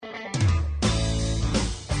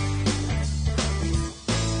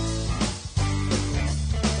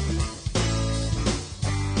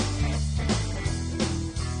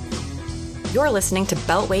You're listening to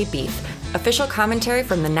Beltway Beef, official commentary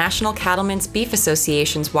from the National Cattlemen's Beef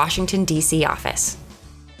Association's Washington, D.C. office.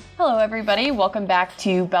 Hello, everybody. Welcome back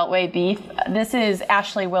to Beltway Beef. This is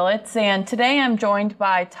Ashley Willits, and today I'm joined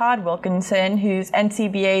by Todd Wilkinson, who's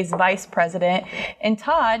NCBA's Vice President. And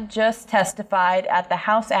Todd just testified at the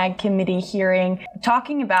House Ag Committee hearing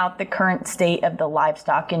talking about the current state of the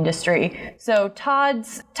livestock industry. So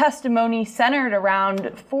Todd's testimony centered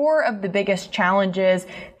around four of the biggest challenges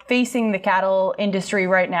facing the cattle industry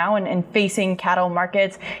right now and facing cattle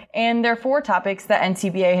markets. And there are four topics that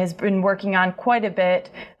NCBA has been working on quite a bit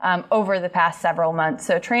over the past several months.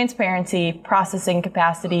 So transparency, processing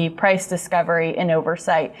capacity, price discovery, and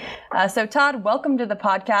oversight. So Todd, welcome to the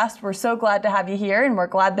podcast. We're so glad to have you here, and we're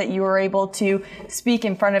glad that you were able to speak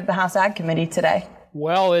in front of the House Ag Committee today.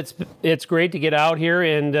 Well, it's great to get out here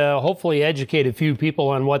and hopefully educate a few people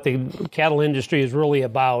on what the cattle industry is really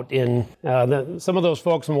about. And some of those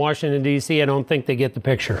folks in Washington, D.C., I don't think they get the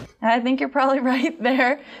picture. I think you're probably right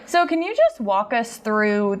there. So can you just walk us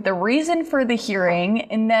through the reason for the hearing?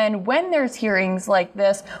 And then when there's hearings like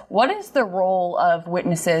this, what is the role of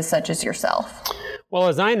witnesses such as yourself? Well,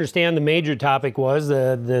 as I understand, the major topic was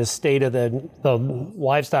the state of the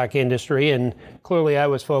livestock industry, and clearly I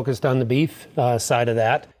was focused on the beef side of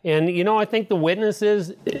that. And, you know, I think the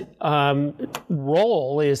witnesses'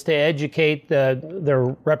 role is to educate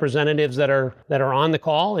the representatives that are on the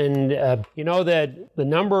call. And, you know, that the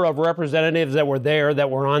number of representatives that were there that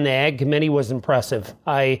were on the Ag Committee was impressive.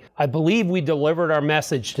 I believe we delivered our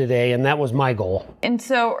message today, and that was my goal. And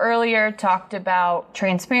so earlier talked about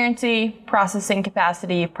transparency, processing capacity,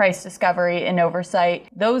 price discovery, and oversight.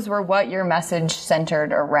 Those were what your message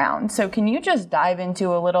centered around. So can you just dive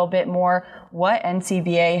into a little bit more what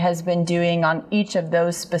NCBA has been doing on each of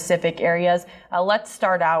those specific areas? Let's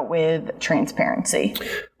start out with transparency.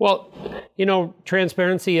 Well, you know,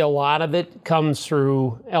 transparency, a lot of it comes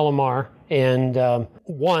through LMR. And the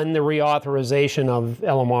reauthorization of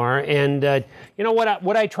LMR. And you know,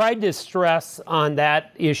 what I tried to stress on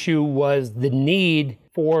that issue was the need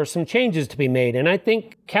for some changes to be made. And I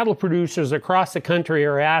think cattle producers across the country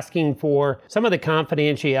are asking for some of the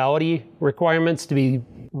confidentiality requirements to be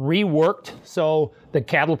reworked so the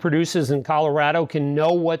cattle producers in Colorado can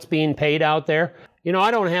know what's being paid out there. You know,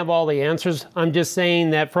 I don't have all the answers. I'm just saying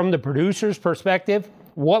that from the producer's perspective,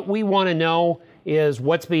 what we want to know is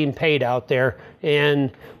what's being paid out there.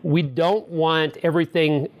 And we don't want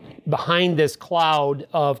everything behind this cloud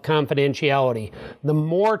of confidentiality. The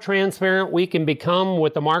more transparent we can become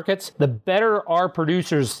with the markets, the better our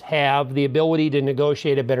producers have the ability to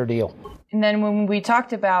negotiate a better deal. And then when we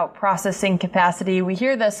talked about processing capacity, we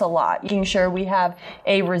hear this a lot, making sure we have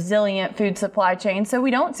a resilient food supply chain so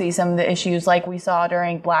we don't see some of the issues like we saw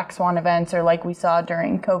during black swan events or like we saw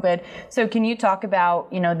during COVID. So can you talk about,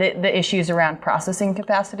 you know, the issues around processing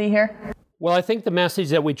capacity here? Well, I think the message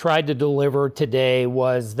that we tried to deliver today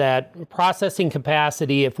was that processing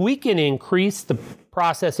capacity, if we can increase the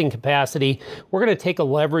processing capacity, we're going to take a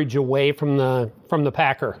leverage away from the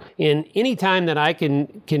packer. And any time that I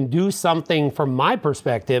can do something from my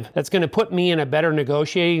perspective that's going to put me in a better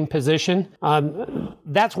negotiating position,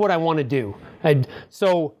 that's what I want to do. And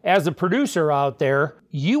so as a producer out there,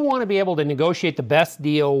 you want to be able to negotiate the best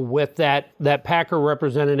deal with that packer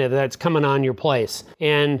representative that's coming on your place.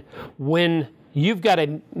 And when you've got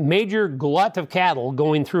a major glut of cattle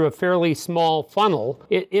going through a fairly small funnel,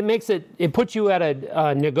 it puts you at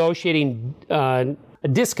a negotiating a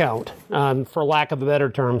discount, for lack of better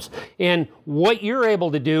terms. And what you're able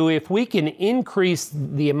to do, if we can increase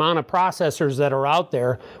the amount of processors that are out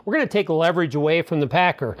there, we're going to take leverage away from the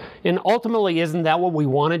packer. And ultimately, isn't that what we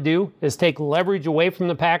want to do, is take leverage away from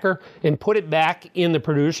the packer and put it back in the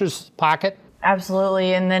producer's pocket?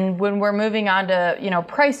 Absolutely. And then when we're moving on to, you know,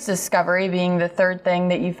 price discovery being the third thing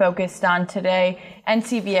that you focused on today,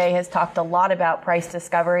 NCBA has talked a lot about price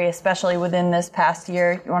discovery, especially within this past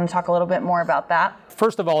year. You want to talk a little bit more about that?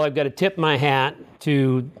 First of all, I've got to tip my hat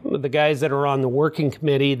to the guys that are on the working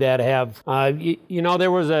committee that have, you know,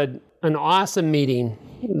 there was an awesome meeting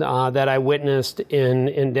that I witnessed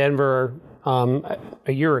in Denver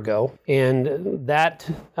a year ago, and that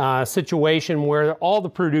situation where all the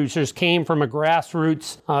producers came from a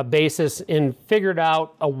grassroots basis and figured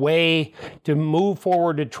out a way to move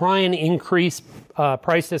forward to try and increase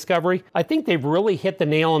price discovery, I think they've really hit the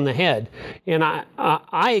nail on the head. And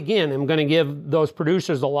I again, am going to give those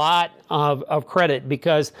producers a lot of credit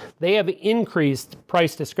because they have increased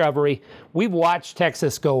price discovery. We've watched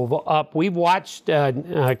Texas go up. We've watched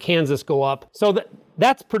Kansas go up. So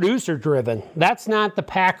that's producer driven. That's not the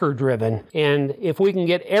packer driven. And if we can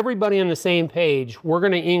get everybody on the same page, we're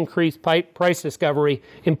going to increase price discovery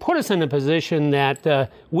and put us in a position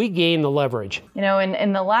that we gain the leverage.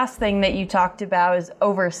 And the last thing that you talked about is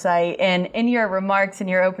oversight. And in your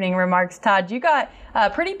opening remarks, Todd, you got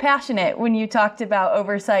pretty passionate when you talked about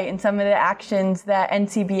oversight and some of the actions that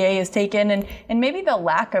NCBA has taken and maybe the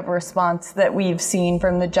lack of response that we've seen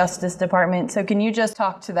from the Justice Department. So can you just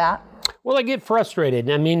talk to that? Well, I get frustrated.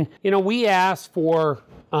 I mean, we asked for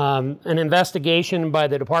an investigation by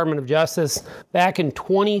the Department of Justice back in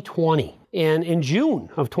 2020 and in June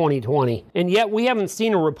of 2020, and yet we haven't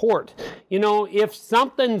seen a report. If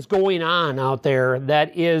something's going on out there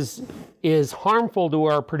that is harmful to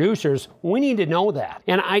our producers, we need to know that.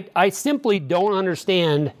 And I simply don't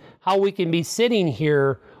understand how we can be sitting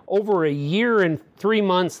here over a year and 3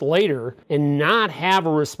 months later and not have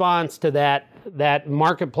a response to that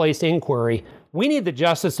marketplace inquiry. We need the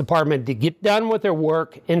Justice Department to get done with their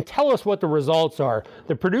work and tell us what the results are.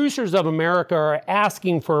 The producers of America are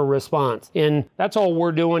asking for a response, and that's all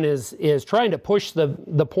we're doing is trying to push the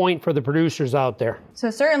point for the producers out there. So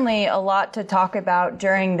certainly a lot to talk about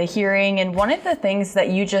during the hearing, and one of the things that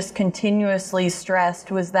you just continuously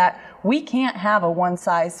stressed was that we can't have a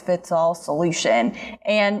one-size-fits-all solution.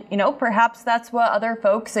 And, perhaps that's what other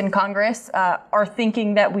folks in Congress are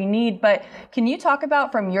thinking that we need. But can you talk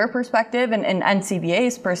about, from your perspective and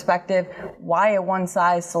NCBA's perspective, why a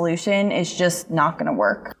one-size solution is just not going to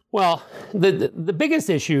work? Well, the biggest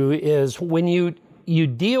issue is when you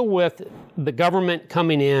deal with the government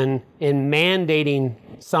coming in and mandating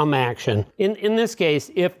some action. In this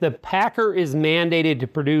case, if the packer is mandated to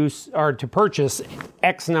produce or to purchase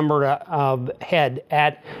X number of head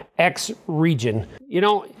at X region,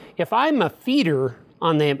 if I'm a feeder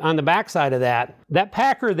on the backside of that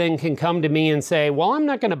packer then can come to me and say, well, I'm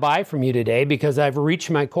not going to buy from you today because I've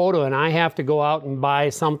reached my quota and I have to go out and buy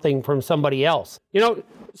something from somebody else.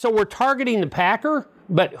 So we're targeting the packer,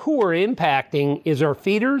 but who we're impacting is our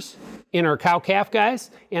feeders and our cow-calf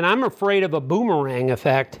guys, and I'm afraid of a boomerang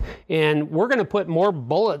effect, and we're going to put more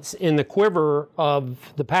bullets in the quiver of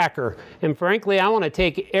the packer. And frankly, I want to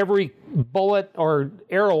take every bullet or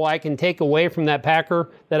arrow I can take away from that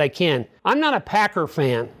packer that I can. I'm not a packer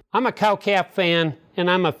fan. I'm a cow-calf fan,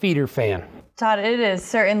 and I'm a feeder fan. Todd, it is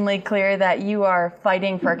certainly clear that you are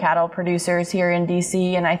fighting for cattle producers here in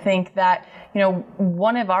DC, and I think that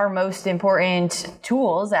one of our most important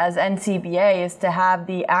tools as NCBA is to have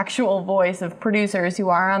the actual voice of producers who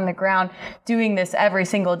are on the ground doing this every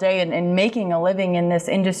single day and making a living in this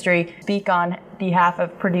industry speak on behalf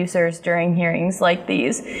of producers during hearings like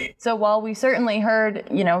these. So while we certainly heard,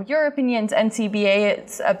 your opinions,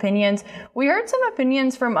 NCBA's opinions, we heard some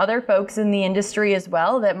opinions from other folks in the industry as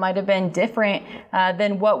well that might have been different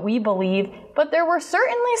than what we believe. But there were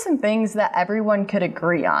certainly some things that everyone could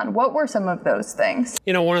agree on. What were some of those things?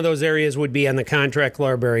 One of those areas would be on the contract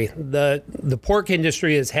library. The pork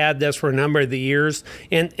industry has had this for a number of the years,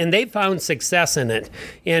 and they've found success in it.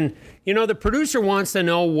 And the producer wants to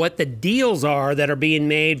know what the deals are that are being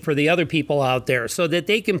made for the other people out there so that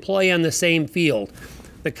they can play on the same field.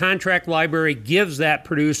 The contract library gives that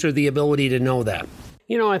producer the ability to know that.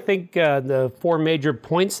 I think the four major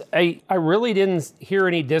points, I really didn't hear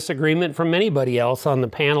any disagreement from anybody else on the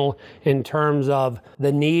panel in terms of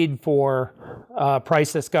the need for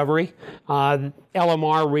price discovery,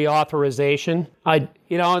 LMR reauthorization.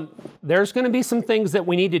 There's going to be some things that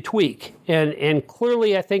we need to tweak. And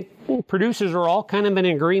clearly, I think producers are all kind of in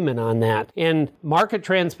agreement on that. And market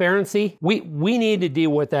transparency, we need to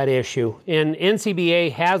deal with that issue. And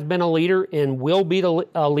NCBA has been a leader and will be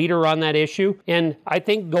a leader on that issue. And I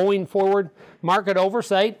think going forward, market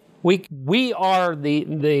oversight, we are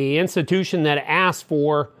the institution that asked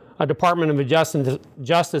for a Department of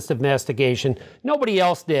Justice investigation. Nobody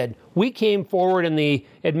else did. We came forward and the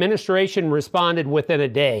administration responded within a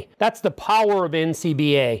day. That's the power of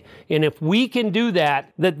NCBA. And if we can do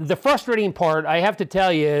that, the frustrating part, I have to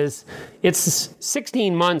tell you, is it's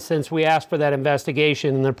 16 months since we asked for that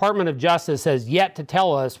investigation, and the Department of Justice has yet to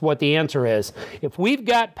tell us what the answer is. If we've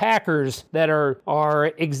got packers that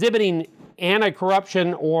are exhibiting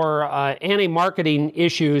anti-corruption or anti-marketing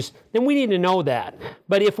issues, then we need to know that.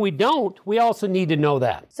 But if we don't, we also need to know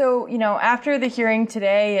that. So, after the hearing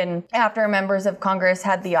today and after members of Congress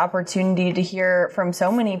had the opportunity to hear from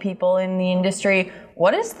so many people in the industry,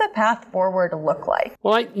 what does the path forward look like?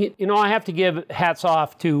 Well, I have to give hats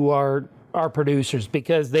off to our our producers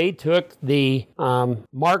because they took the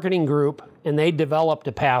marketing group and they developed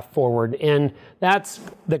a path forward. And that's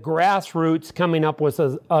the grassroots coming up with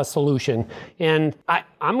a solution. And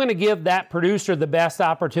I'm going to give that producer the best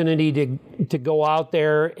opportunity to go out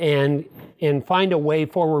there and find a way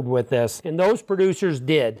forward with this. And those producers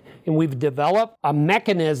did. And we've developed a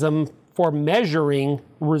mechanism for measuring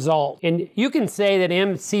results. And you can say that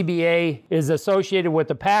NCBA is associated with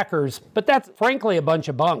the packers, but that's frankly a bunch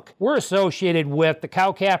of bunk. We're associated with the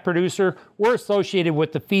cow-calf producer, we're associated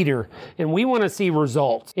with the feeder, and we want to see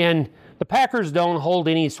results. And the packers don't hold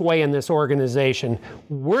any sway in this organization.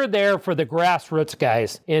 We're there for the grassroots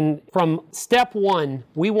guys. And from step one,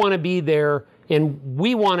 we want to be there and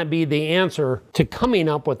we want to be the answer to coming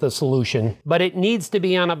up with a solution, but it needs to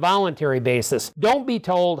be on a voluntary basis. Don't be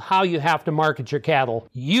told how you have to market your cattle.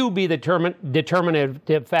 You be the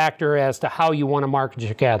determinative factor as to how you want to market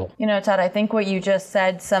your cattle. You know, Todd, I think what you just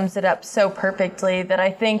said sums it up so perfectly that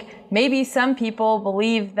I think maybe some people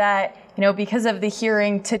believe that, you know, because of the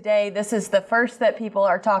hearing today, this is the first that people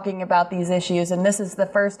are talking about these issues and this is the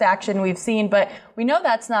first action we've seen, but we know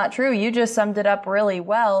that's not true. You just summed it up really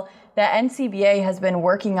well. That NCBA has been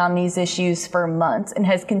working on these issues for months and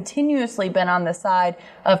has continuously been on the side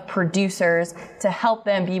of producers to help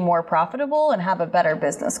them be more profitable and have a better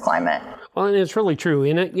business climate. Well, and it's really true.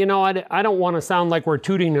 And, you know, I don't want to sound like we're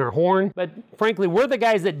tooting our horn, but frankly, we're the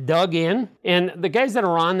guys that dug in, and the guys that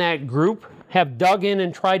are on that group have dug in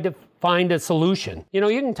and tried to find a solution. You know,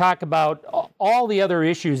 you can talk about all the other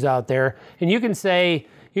issues out there, and you can say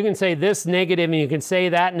this negative and you can say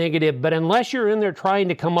that negative, but unless you're in there trying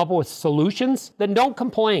to come up with solutions, then don't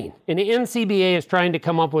complain. And the NCBA is trying to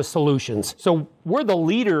come up with solutions. So we're the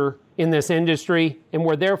leader in this industry, and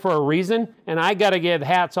we're there for a reason. And I got to give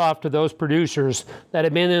hats off to those producers that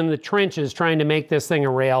have been in the trenches trying to make this thing a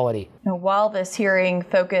reality. Now, while this hearing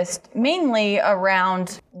focused mainly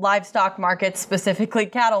around livestock markets, specifically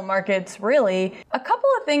cattle markets, really, a couple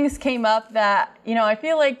of things came up that, you know, I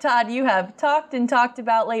feel like, Todd, you have talked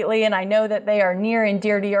about lately, and I know that they are near and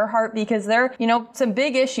dear to your heart because they're, you know, some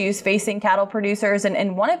big issues facing cattle producers,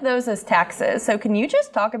 and one of those is taxes. So can you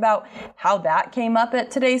just talk about how that came up at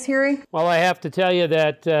today's hearing? Well, I have to tell you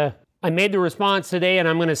that I made the response today, and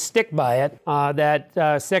I'm going to stick by it,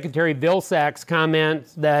 that Secretary Vilsack's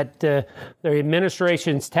comment that the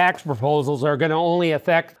administration's tax proposals are going to only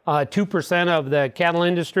affect 2% of the cattle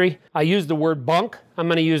industry. I used the word bunk. I'm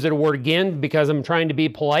going to use it a word again because I'm trying to be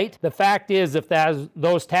polite. The fact is, if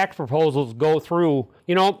those tax proposals go through,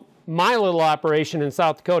 you know, my little operation in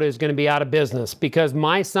South Dakota is going to be out of business because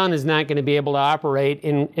my son is not going to be able to operate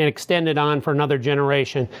and extend it on for another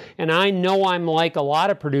generation. And I know I'm like a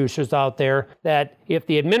lot of producers out there that if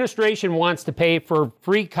the administration wants to pay for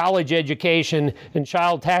free college education and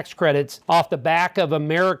child tax credits off the back of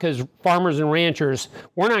America's farmers and ranchers,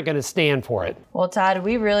 we're not going to stand for it. Well, Todd,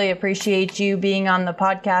 we really appreciate you being on the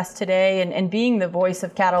podcast today and being the voice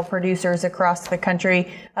of cattle producers across the country.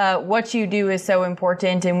 What you do is so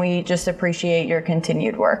important, and we just appreciate your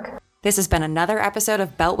continued work. This has been another episode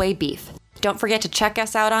of Beltway Beef. Don't forget to check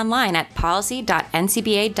us out online at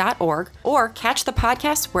policy.ncba.org or catch the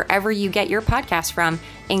podcast wherever you get your podcasts from,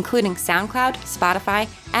 including SoundCloud, Spotify,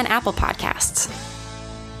 and Apple Podcasts.